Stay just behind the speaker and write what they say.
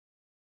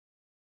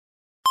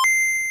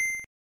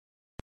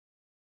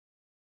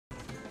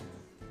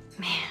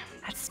Man,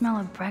 that smell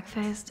of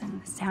breakfast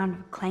and the sound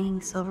of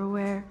clanging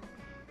silverware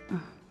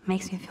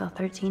makes me feel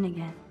 13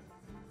 again.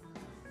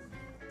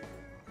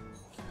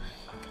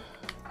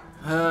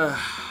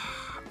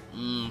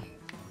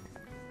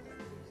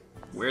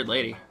 Weird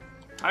lady.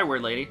 Hi,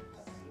 weird lady.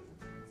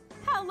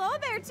 Hello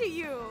there to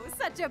you.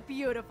 Such a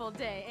beautiful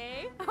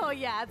day, eh? Oh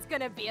yeah, it's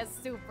gonna be a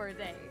super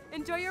day.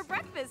 Enjoy your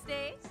breakfast,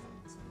 eh?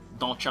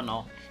 Don't you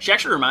know? She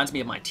actually reminds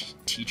me of my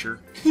teacher.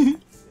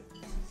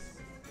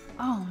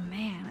 Oh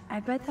man, I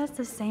bet that's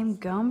the same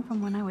gum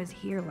from when I was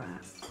here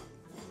last.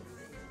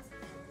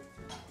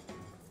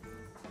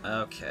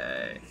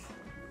 Okay.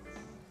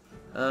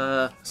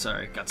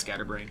 Sorry, got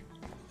scatterbrain.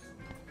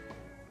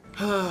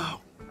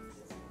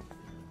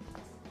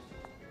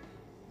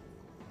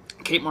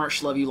 Kate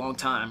Marsh, love you long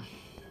time.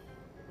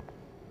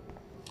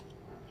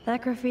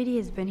 That graffiti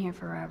has been here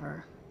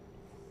forever.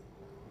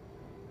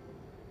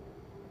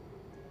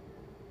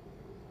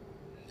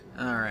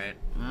 Alright.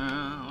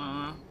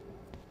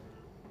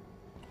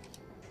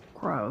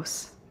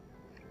 Gross.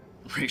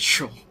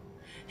 Rachel.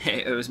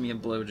 Hey, owes me a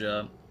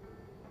blowjob.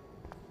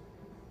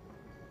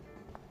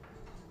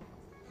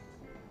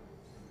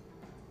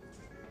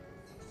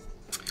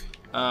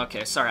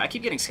 Okay, sorry, I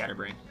keep getting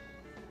scatterbrain.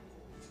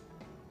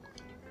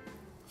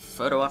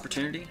 Photo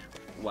opportunity?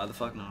 Why the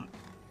fuck not?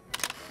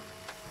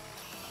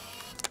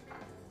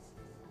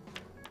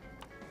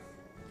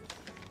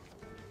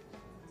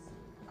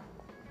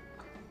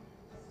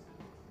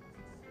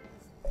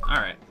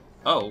 Alright.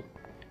 Oh.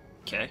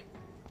 Okay.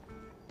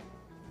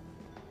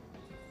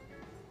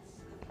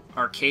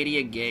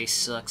 Arcadia gay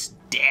sucks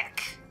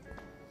dick.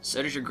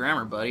 So does your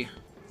grammar, buddy.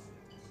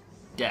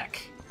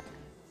 Deck.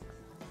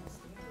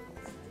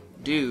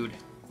 Dude.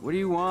 What do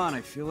you want?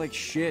 I feel like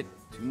shit.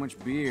 Too much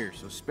beer,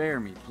 so spare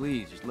me,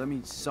 please. Just let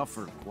me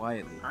suffer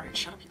quietly. Alright,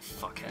 shut up, you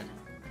fuckhead.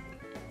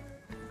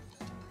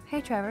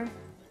 Hey, Trevor.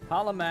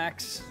 Holla,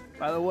 Max.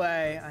 By the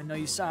way, I know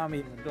you saw me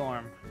in the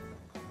dorm.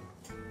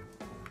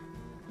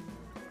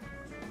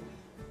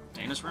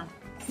 Dana's room?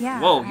 Yeah.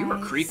 Whoa, you were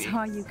creepy. I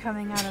saw you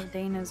coming out of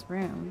Dana's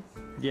room.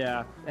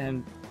 Yeah,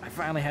 and I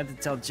finally had to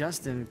tell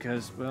Justin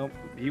because, well,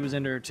 he was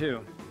into her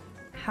too.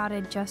 How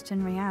did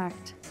Justin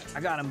react?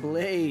 I got him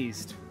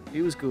blazed.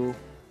 He was cool.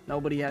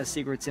 Nobody has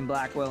secrets in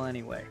Blackwell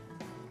anyway.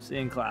 See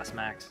you in class,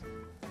 Max.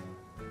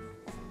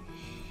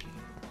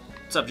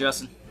 What's up,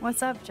 Justin?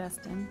 What's up,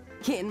 Justin?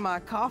 Getting my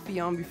coffee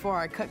on before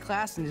I cut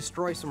class and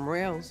destroy some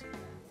rails.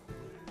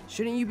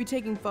 Shouldn't you be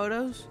taking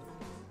photos?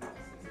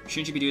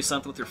 Shouldn't you be doing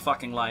something with your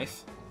fucking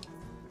life?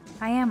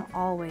 I am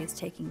always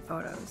taking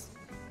photos.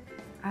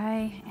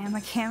 I am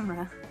a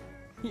camera.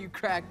 You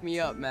crack me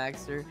up,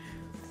 Maxter.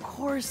 Of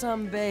course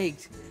I'm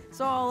baked,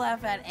 so I'll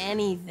laugh at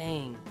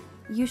anything.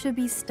 You should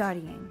be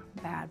studying,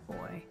 bad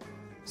boy.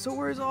 So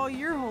where's all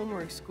your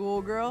homework,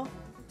 schoolgirl?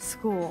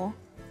 School.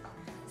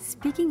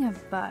 Speaking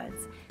of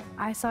buds,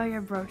 I saw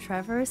your bro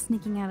Trevor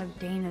sneaking out of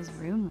Dana's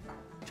room.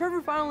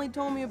 Trevor finally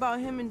told me about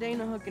him and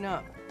Dana hooking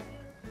up.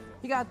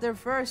 He got there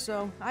first,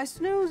 so I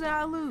snooze and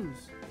I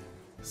lose.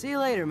 See you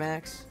later,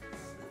 Max.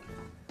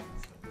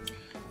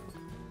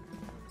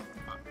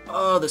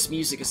 Oh, this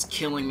music is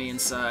killing me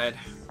inside.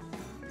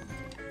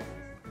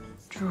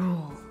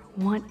 Drool.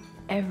 Want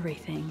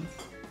everything.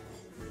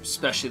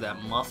 Especially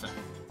that muffin.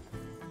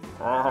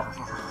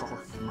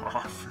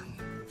 Muffin.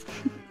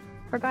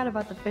 Forgot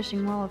about the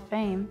Fishing Wall of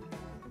Fame.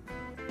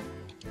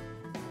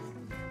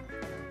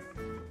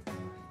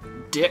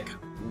 Dick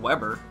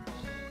Weber.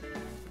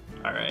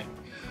 Alright.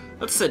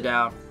 Let's sit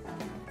down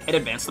and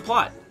advance the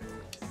plot.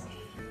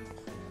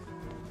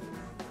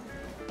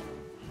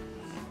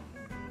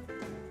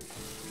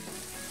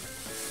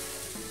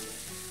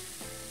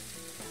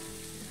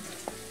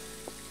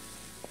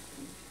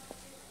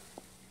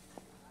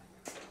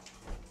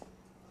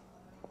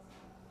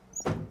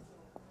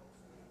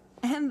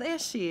 And there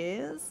she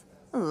is.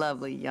 A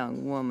lovely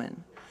young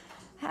woman.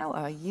 How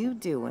are you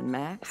doing,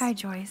 Max? Hi,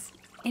 Joyce.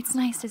 It's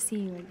nice to see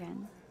you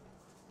again.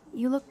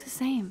 You look the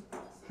same.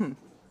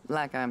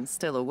 Like I'm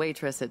still a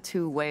waitress at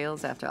Two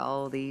Whales after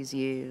all these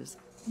years.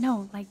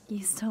 No, like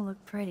you still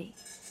look pretty.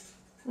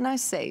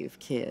 Nice save,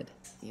 kid.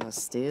 You're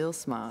still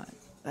smart.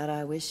 But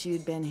I wish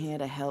you'd been here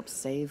to help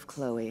save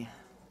Chloe.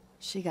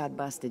 She got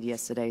busted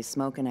yesterday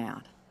smoking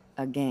out.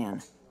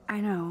 Again. I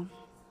know.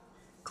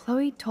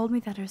 Chloe told me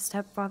that her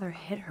stepfather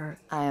hit her.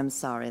 I am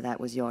sorry that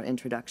was your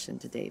introduction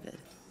to David.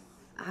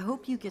 I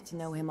hope you get to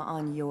know him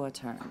on your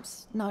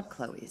terms, not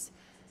Chloe's.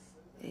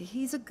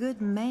 He's a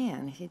good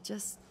man. He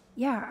just...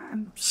 Yeah,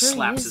 I'm sure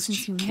Slaps he is his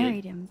since you kid.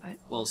 married him, but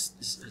Well, his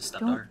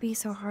stepdaughter. don't be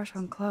so harsh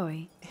on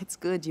Chloe. It's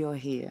good you're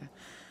here.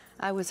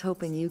 I was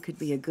hoping you could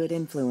be a good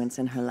influence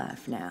in her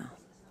life now.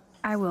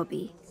 I will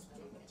be.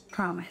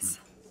 Promise.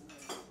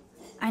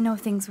 I know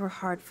things were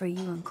hard for you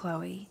and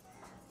Chloe.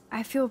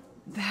 I feel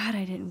bad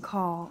I didn't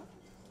call.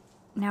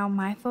 Now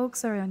my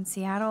folks are in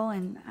Seattle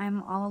and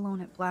I'm all alone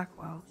at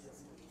Blackwell.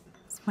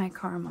 It's my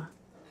karma.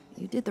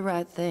 You did the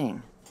right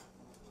thing.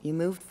 You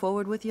moved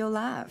forward with your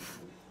life.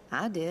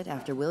 I did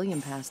after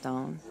William passed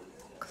on.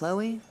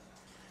 Chloe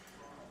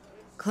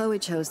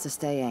chose to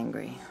stay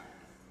angry.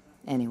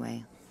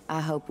 Anyway, I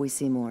hope we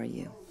see more of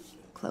you.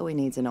 Chloe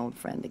needs an old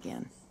friend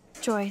again.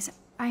 Joyce,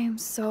 I am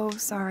so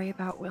sorry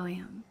about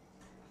William.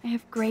 I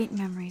have great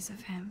memories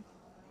of him.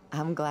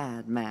 I'm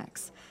glad,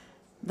 Max.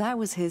 That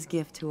was his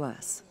gift to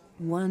us.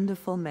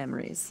 Wonderful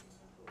memories.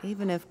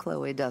 Even if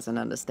Chloe doesn't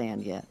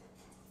understand yet.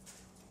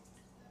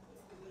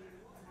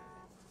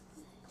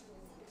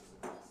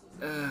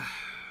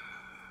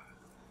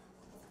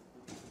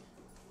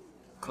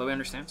 Chloe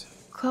understands?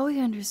 Chloe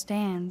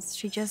understands.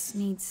 She just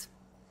needs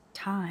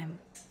time.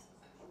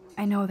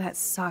 I know that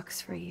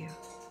sucks for you.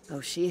 Oh,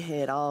 she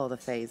hit all the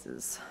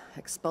phases.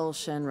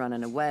 Expulsion,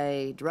 running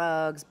away,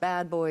 drugs,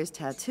 bad boys,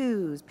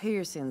 tattoos,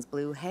 piercings,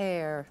 blue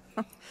hair.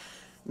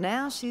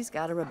 Now she's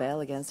got to rebel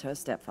against her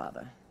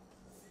stepfather.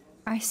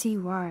 I see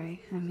why.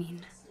 I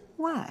mean,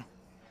 Why?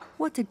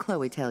 What did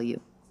Chloe tell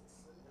you?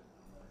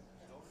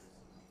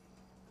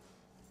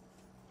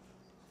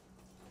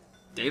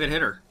 David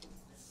hit her.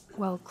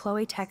 well,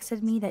 Chloe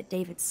texted me that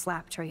David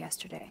slapped her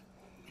yesterday.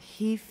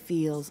 He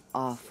feels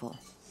awful,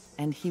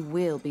 and he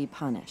will be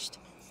punished.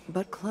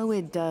 But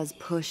Chloe does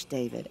push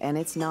David, and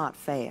it's not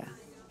fair.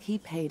 He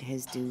paid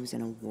his dues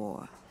in a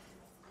war.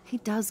 He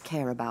does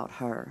care about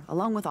her,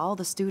 along with all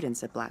the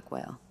students at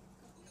Blackwell.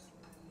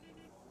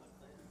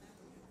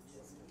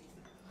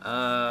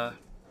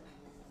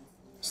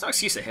 It's no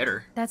excuse to hit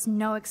her. That's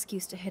no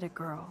excuse to hit a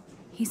girl.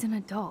 He's an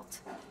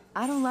adult.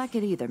 I don't like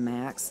it either,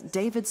 Max.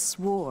 David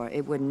swore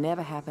it would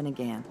never happen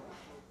again.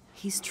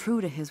 He's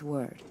true to his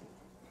word.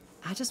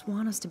 I just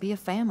want us to be a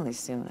family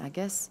soon. I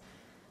guess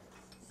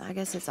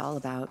it's all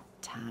about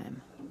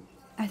time.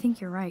 I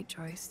think you're right,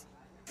 Joyce.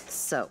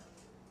 So,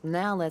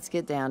 now let's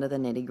get down to the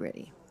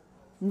nitty-gritty.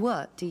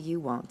 What do you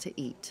want to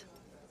eat?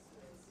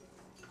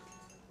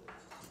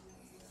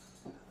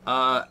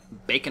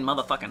 Bacon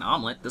motherfucking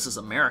omelet. This is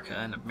America,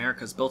 and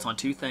America's built on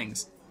two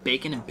things: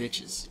 bacon and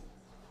bitches.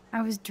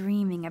 I was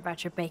dreaming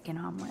about your bacon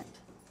omelet.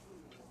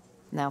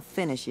 Now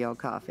finish your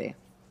coffee.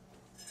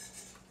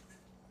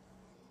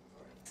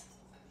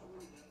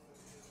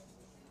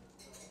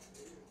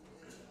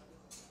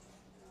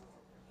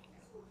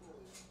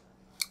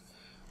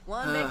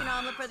 One bacon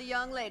omelet for the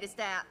young lady,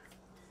 stat.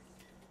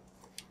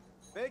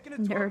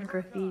 Nerd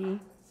graffiti.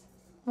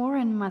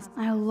 Warren must.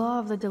 I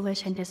love the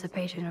delicious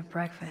anticipation of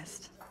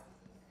breakfast.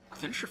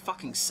 Finish your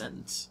fucking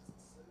sentence.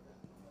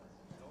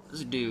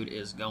 This dude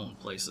is going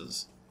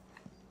places.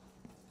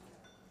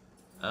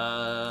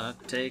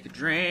 Take a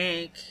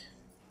drink.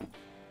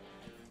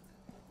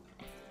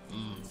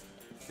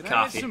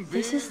 Coffee.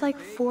 This is like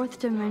fourth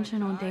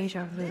dimensional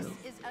deja vu.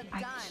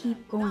 I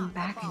keep going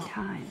back in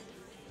time.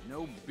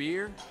 No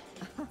beer?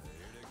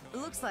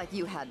 Looks like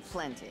you had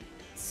plenty.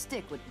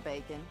 Stick with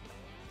bacon.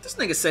 This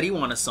nigga said he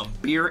wanted some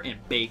beer and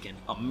bacon.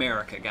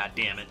 America,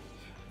 goddammit.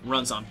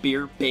 Runs on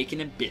beer,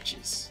 bacon, and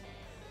bitches.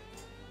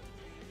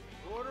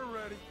 Order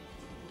ready.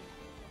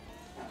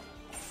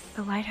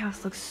 The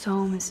lighthouse looks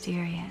so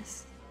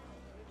mysterious.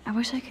 I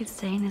wish I could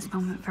stay in this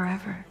moment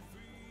forever.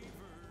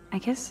 I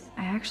guess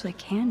I actually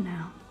can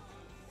now.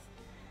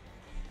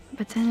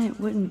 But then it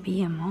wouldn't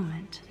be a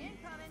moment.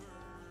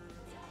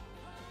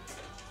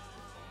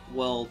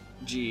 Well,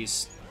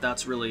 geez,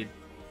 that's really...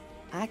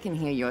 I can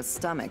hear your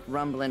stomach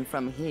rumbling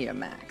from here,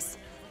 Max.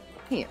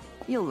 Here,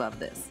 you'll love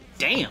this.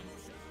 Damn!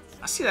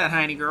 I see that,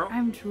 hiney girl.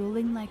 I'm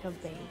drooling like a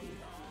baby.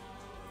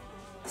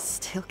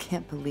 Still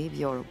can't believe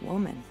you're a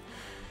woman.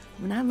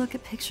 When I look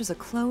at pictures of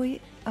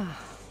Chloe,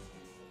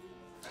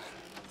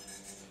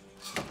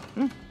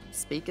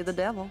 speak of the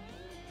devil.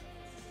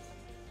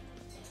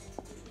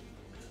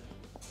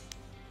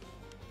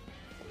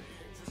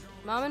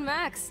 Mom and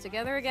Max,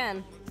 together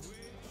again.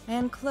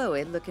 And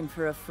Chloe looking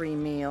for a free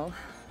meal.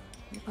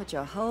 You put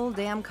your whole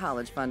damn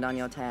college fund on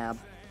your tab.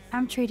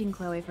 I'm treating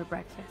Chloe for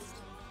breakfast.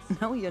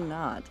 No, you're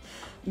not.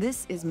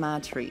 This is my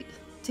treat.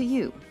 To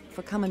you,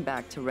 for coming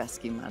back to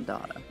rescue my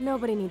daughter.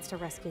 Nobody needs to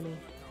rescue me.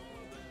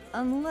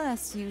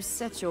 Unless you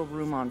set your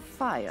room on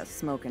fire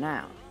smoking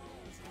out.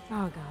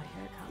 Oh god,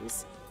 here it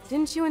comes.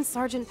 Didn't you and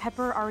Sergeant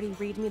Pepper already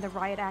read me the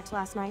riot act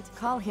last night?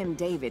 Call him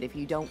David if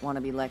you don't want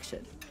to be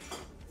lectured.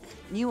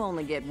 You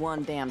only get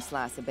one damn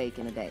slice of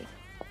bacon a day.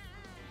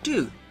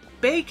 Dude,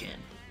 bacon?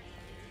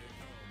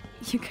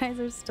 You guys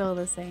are still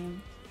the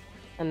same.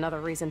 Another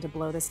reason to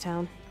blow this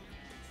town.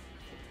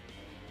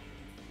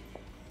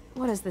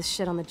 What is this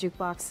shit on the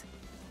jukebox?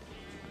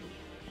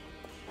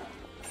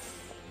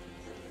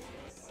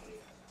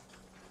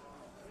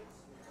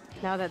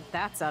 Now that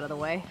that's out of the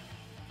way.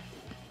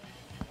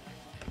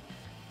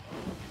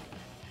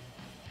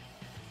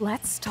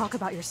 Let's talk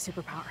about your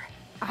superpower.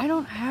 I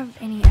don't have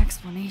any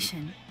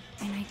explanation,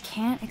 and I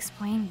can't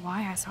explain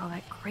why I saw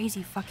that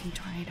crazy fucking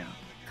tornado.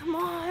 Come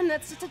on,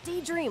 that's just a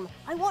daydream.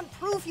 I want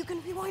proof you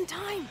can rewind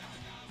time.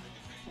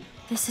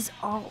 This is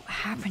all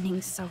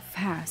happening so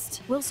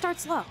fast. We'll start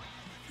slow.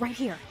 Right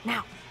here,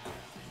 now.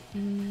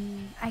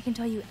 I can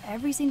tell you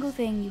every single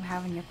thing you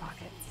have in your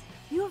pockets.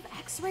 You have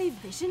X-ray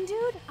vision,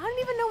 dude? I don't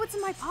even know what's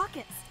in my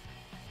pockets.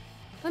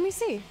 Let me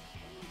see.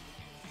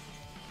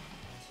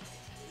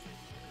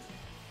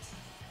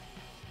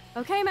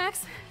 Okay,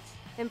 Max.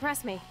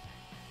 Impress me.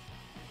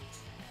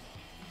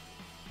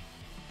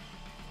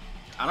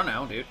 I don't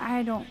know, dude.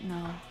 I don't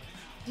know.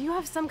 Do you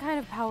have some kind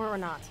of power or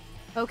not?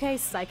 Okay,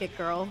 psychic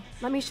girl.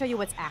 Let me show you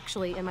what's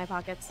actually in my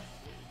pockets.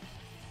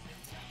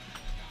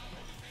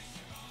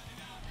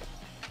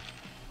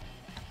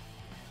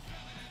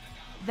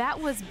 That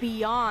was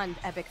beyond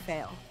epic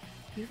fail.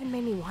 You even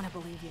made me want to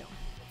believe you.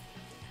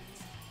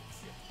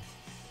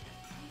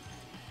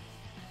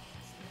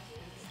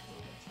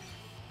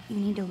 You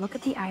need to look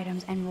at the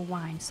items and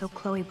rewind so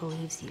Chloe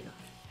believes you.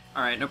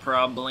 Alright, no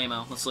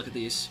problemo. Let's look at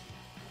these.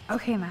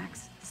 Okay,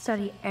 Max.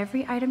 Study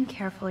every item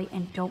carefully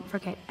and don't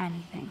forget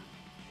anything.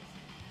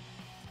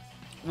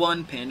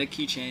 1 panda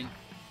keychain.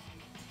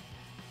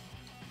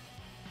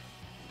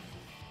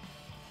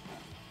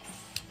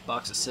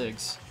 Box of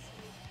cigs.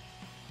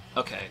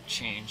 Okay,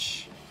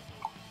 change.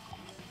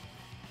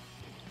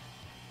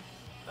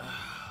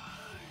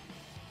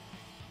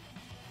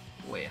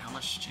 Wait, how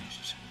much change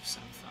does it have?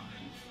 75.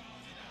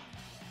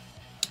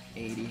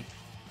 80.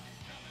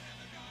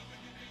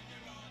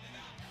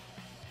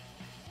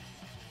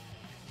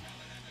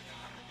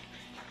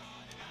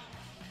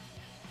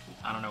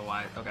 I don't know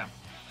why. Okay.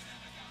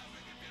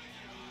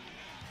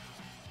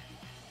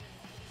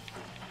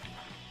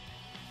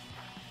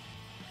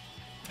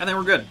 And then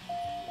we're good.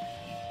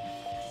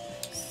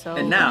 So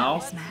And now...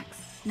 Yes, Max.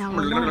 Now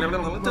rewind. Roll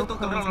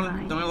Chloe's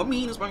mind. CP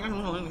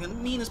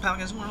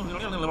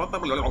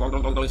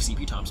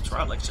time,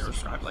 subscribe, like, share,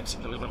 subscribe, like,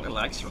 share, subscribe,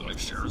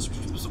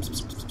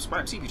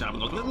 CP time.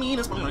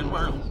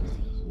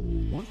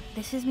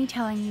 This is me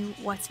telling you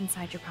what's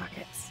inside your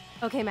pockets.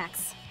 Okay,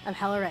 Max. I'm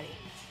hella ready.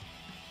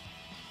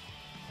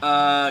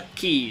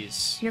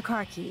 Keys. Your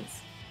car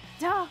keys.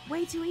 Duh,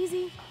 way too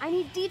easy. I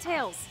need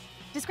details.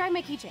 Describe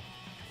my keychain.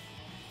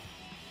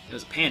 It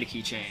was a panda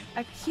keychain.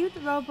 A cute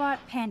robot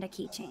panda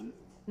keychain.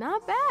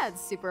 Not bad,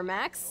 Super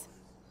Max.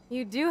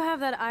 You do have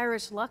that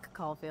Irish luck,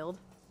 Caulfield.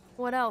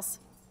 What else?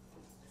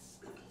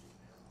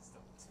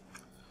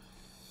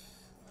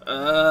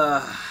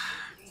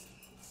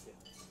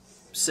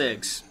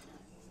 Cigs.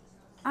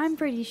 I'm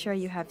pretty sure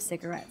you have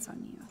cigarettes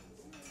on you.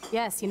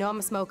 Yes, you know I'm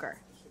a smoker.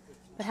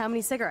 But how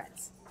many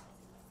cigarettes?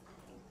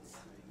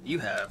 You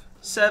have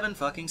 7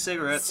 fucking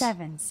cigarettes.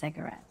 7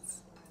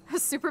 cigarettes. A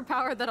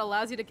superpower that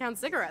allows you to count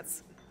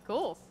cigarettes.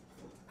 Cool.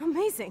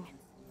 Amazing.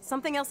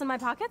 Something else in my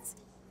pockets?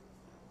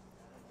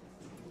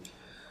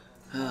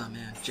 Oh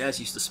man, Jazz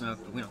used to smoke,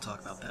 but we don't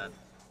talk about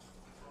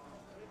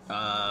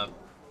that.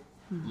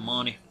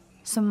 Money.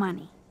 Some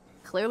money.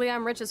 Clearly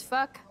I'm rich as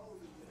fuck.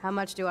 How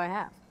much do I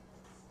have?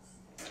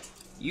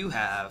 You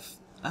have,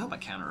 I hope I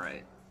count it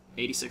right,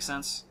 86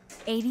 cents?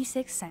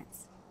 86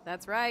 cents.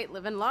 That's right,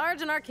 living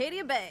large in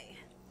Arcadia Bay.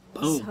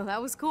 Boom. So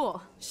that was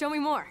cool. Show me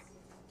more.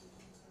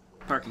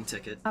 Parking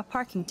ticket. A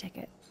parking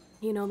ticket.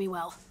 You know me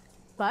well.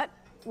 But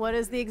what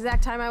is the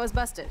exact time I was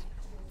busted?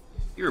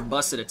 You were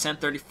busted at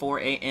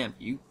 10:34 a.m.,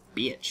 you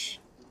bitch.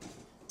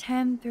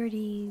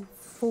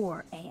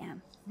 10:34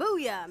 a.m.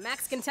 Booyah!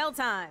 Max can tell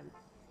time.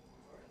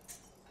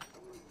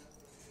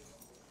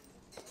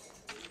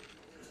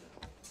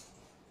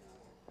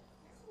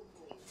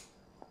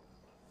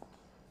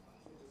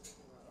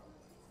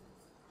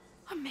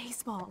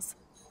 Amazeballs.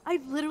 I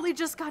literally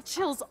just got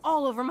chills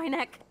all over my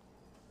neck.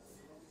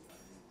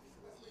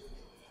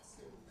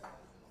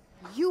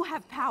 You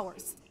have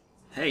powers.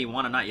 Hey, you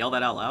wanna not yell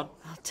that out loud?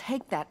 I'll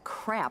take that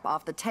crap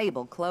off the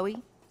table,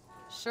 Chloe.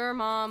 Sure,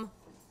 Mom.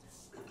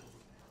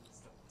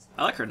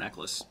 I like her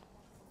necklace.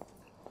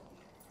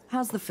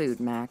 How's the food,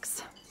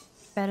 Max?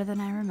 Better than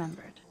I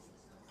remembered.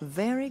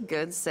 Very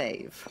good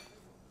save.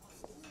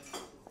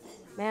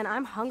 Man,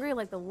 I'm hungry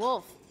like the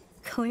wolf.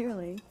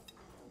 Clearly.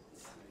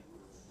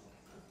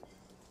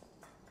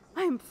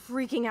 I'm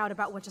freaking out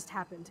about what just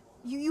happened.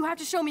 You have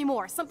to show me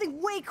more.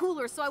 Something way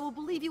cooler so I will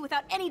believe you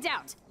without any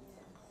doubt.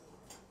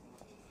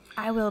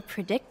 I will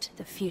predict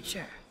the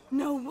future.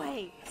 No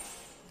way.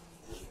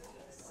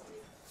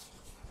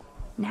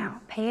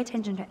 Now, pay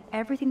attention to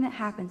everything that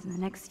happens in the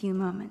next few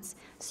moments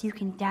so you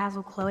can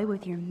dazzle Chloe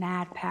with your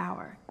mad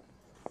power.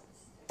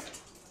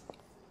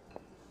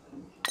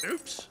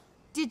 Oops.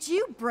 Did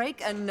you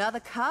break another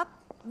cup?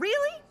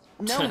 Really?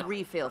 No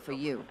refill for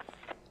you.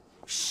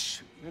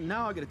 Shh. And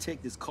now I gotta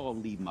take this call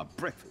and leave my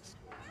breakfast.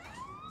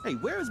 Hey,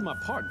 where is my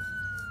partner?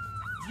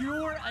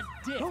 You're a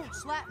dick. Don't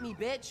slap me,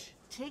 bitch.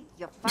 Take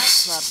your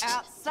fight club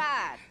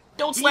outside.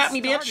 Don't slap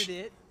me, He started bitch!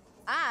 it.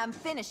 I'm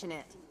finishing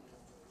it.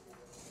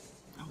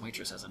 That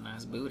waitress has a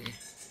nice booty.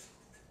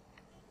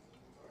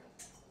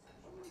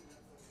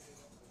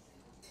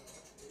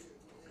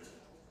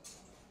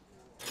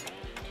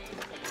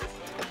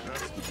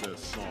 That's the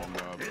best song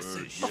I've This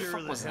heard. is sure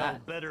fuck the was hell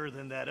that? better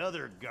than that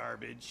other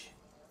garbage.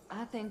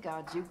 I think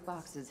our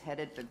jukebox is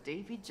headed for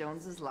Davy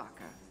Jones's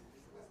locker.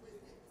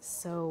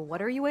 So,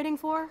 what are you waiting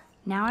for?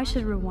 Now I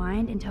should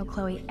rewind and tell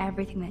Chloe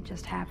everything that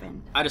just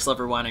happened. I just love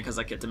rewinding because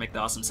I get to make the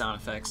awesome sound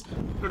effects.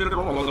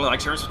 Like,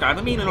 share, and subscribe.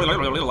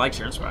 Like,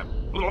 share, and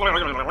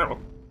subscribe.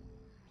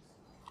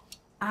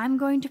 I'm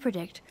going to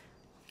predict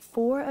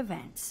 4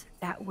 events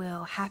that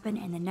will happen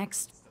in the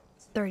next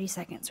 30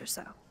 seconds or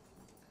so.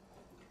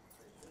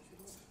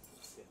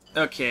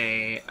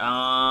 Okay,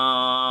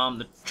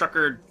 the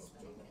trucker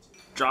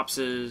drops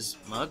his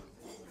mug.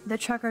 The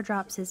trucker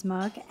drops his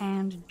mug,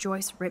 and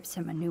Joyce rips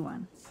him a new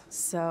one.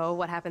 So,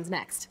 what happens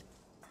next?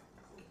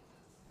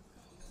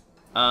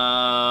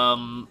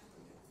 The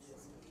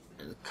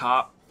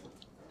cop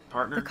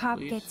partner. The cop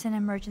leaves? gets an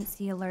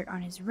emergency alert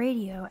on his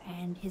radio,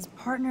 and his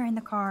partner in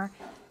the car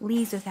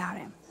leaves without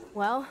him.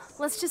 Well,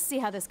 let's just see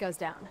how this goes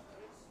down.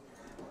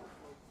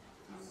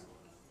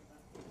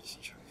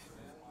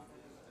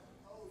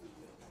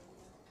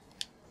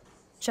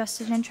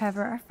 Justin and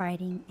Trevor are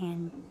fighting,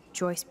 and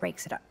Joyce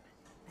breaks it up.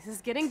 This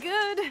is getting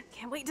good.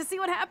 Can't wait to see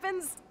what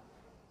happens.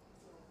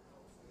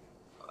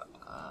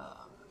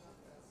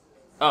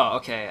 Oh,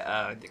 okay.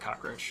 The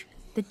cockroach.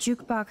 The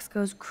jukebox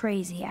goes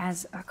crazy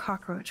as a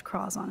cockroach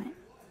crawls on it.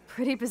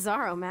 Pretty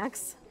bizarro,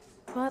 Max.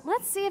 But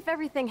let's see if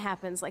everything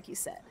happens like you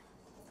said.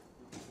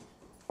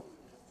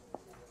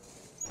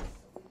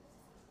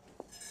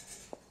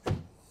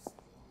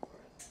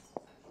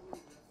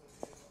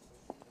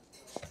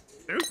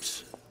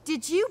 Oops.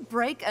 Did you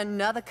break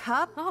another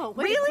cup? Oh,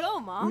 way really? to go,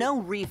 Mom. No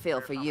refill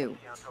for you.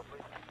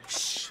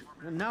 Shh.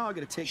 Now I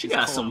gotta take She this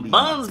got call some and leave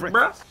my buns, bruh.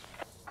 breakfast.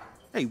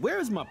 Hey, where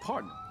is my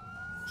partner?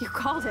 You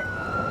called it.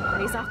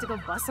 And he's off to go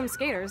bust some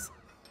skaters.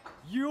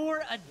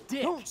 You're a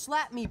dick. Don't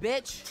slap me,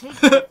 bitch. Take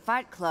the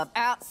Fight Club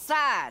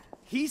outside.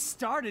 He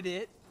started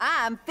it.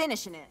 I'm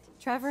finishing it.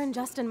 Trevor and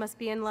Justin must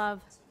be in love.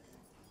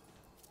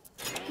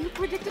 You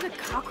predicted a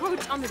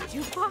cockroach on the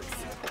jukebox?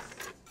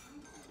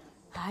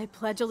 I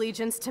pledge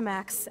allegiance to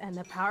Max and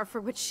the power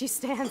for which she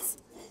stands.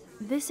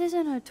 This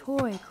isn't a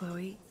toy,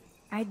 Chloe.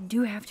 I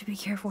do have to be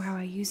careful how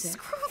I use it.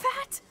 Screw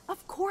that!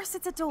 Of course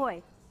it's a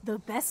toy. The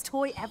best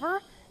toy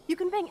ever? You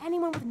can bang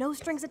anyone with no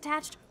strings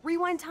attached,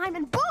 rewind time,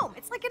 and boom!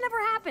 It's like it never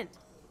happened.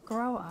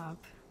 Grow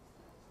up.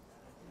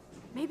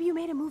 Maybe you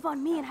made a move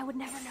on me and I would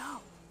never know.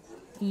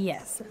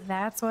 Yes,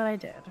 that's what I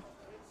did.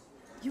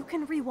 You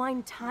can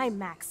rewind time,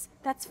 Max.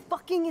 That's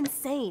fucking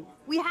insane.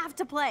 We have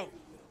to play.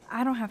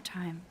 I don't have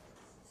time.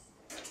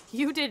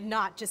 You did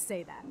not just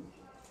say that.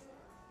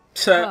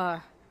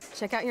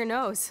 Check out your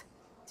nose.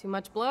 Too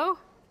much blow?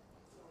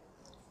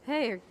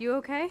 Hey, are you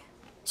okay?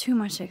 Too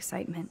much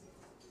excitement.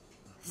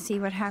 See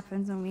what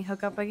happens when we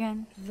hook up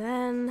again?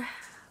 Then,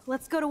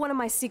 let's go to one of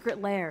my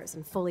secret lairs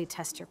and fully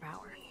test your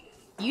power.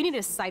 You need a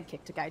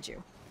sidekick to guide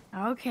you.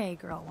 Okay,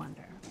 Girl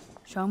Wonder.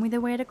 Show me the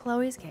way to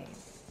Chloe's cave.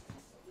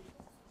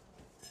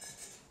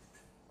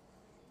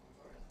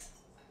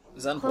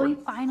 Is that Chloe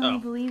important? finally Oh.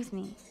 believes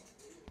me.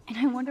 And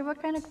I wonder what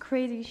kind of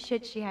crazy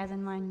shit she has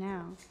in mind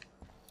now.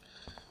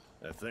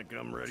 I think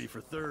I'm ready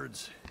for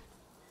thirds.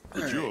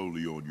 But you're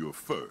only on your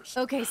first.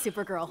 Okay,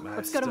 Supergirl,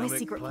 let's go to my stomach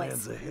secret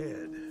plans place.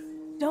 ahead.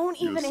 Don't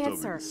Your even stomach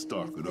answer. is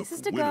stocking up Places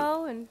for to winter.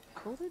 go and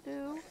cool to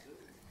do.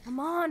 Come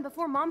on,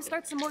 before Mom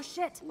starts some more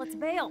shit. Let's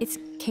bail. It's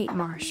Kate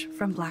Marsh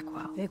from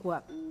Blackwell. Big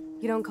whoop.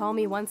 You don't call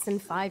me once in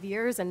 5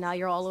 years and now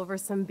you're all over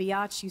some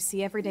biatch you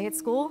see every day at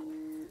school?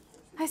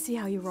 I see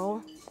how you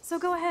roll. So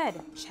go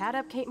ahead, chat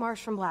up Kate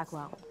Marsh from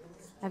Blackwell.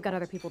 I've got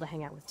other people to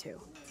hang out with too.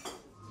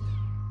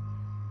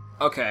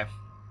 Okay.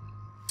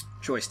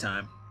 Choice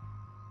time.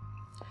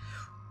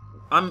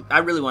 I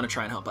really want to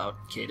try and help out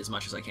Kate as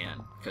much as I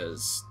can,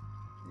 because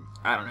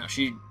I don't know,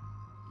 she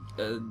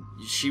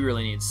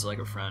really needs like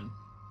a friend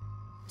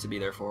to be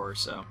there for her.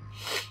 So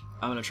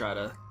I'm gonna try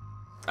to.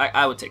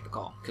 I would take the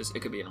call because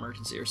it could be an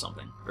emergency or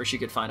something, or she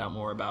could find out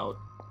more about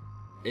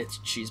if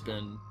she's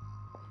been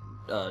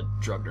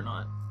drugged or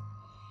not.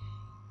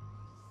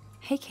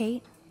 Hey,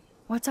 Kate.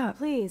 What's up?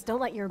 Please, don't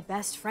let your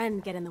best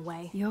friend get in the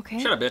way. You okay?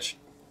 Shut up, bitch.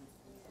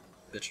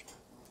 Bitch.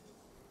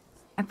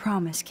 I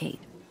promise, Kate.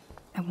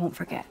 I won't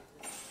forget.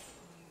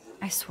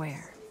 I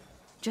swear.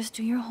 Just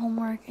do your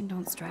homework and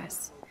don't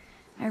stress.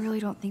 I really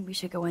don't think we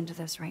should go into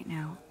this right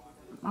now.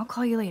 I'll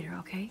call you later,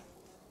 okay?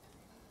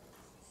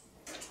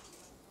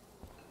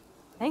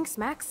 Thanks,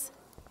 Max.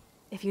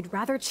 If you'd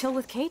rather chill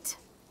with Kate,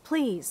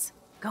 please,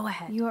 go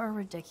ahead. You are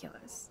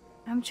ridiculous.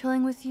 I'm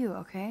chilling with you,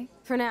 okay?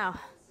 For now,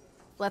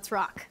 let's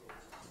rock.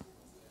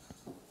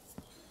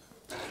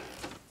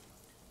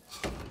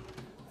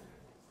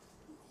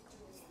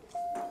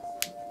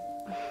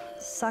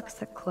 Sucks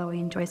that Chloe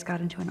and Joyce got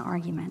into an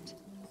argument.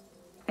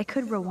 I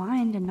could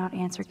rewind and not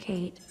answer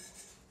Kate.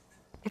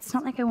 It's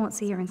not like I won't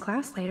see her in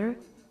class later.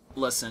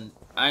 Listen,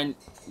 I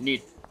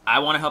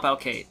want to help out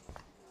Kate.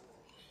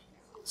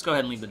 Let's go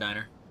ahead and leave the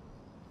diner.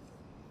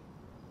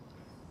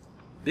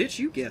 Bitch,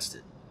 you guessed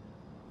it.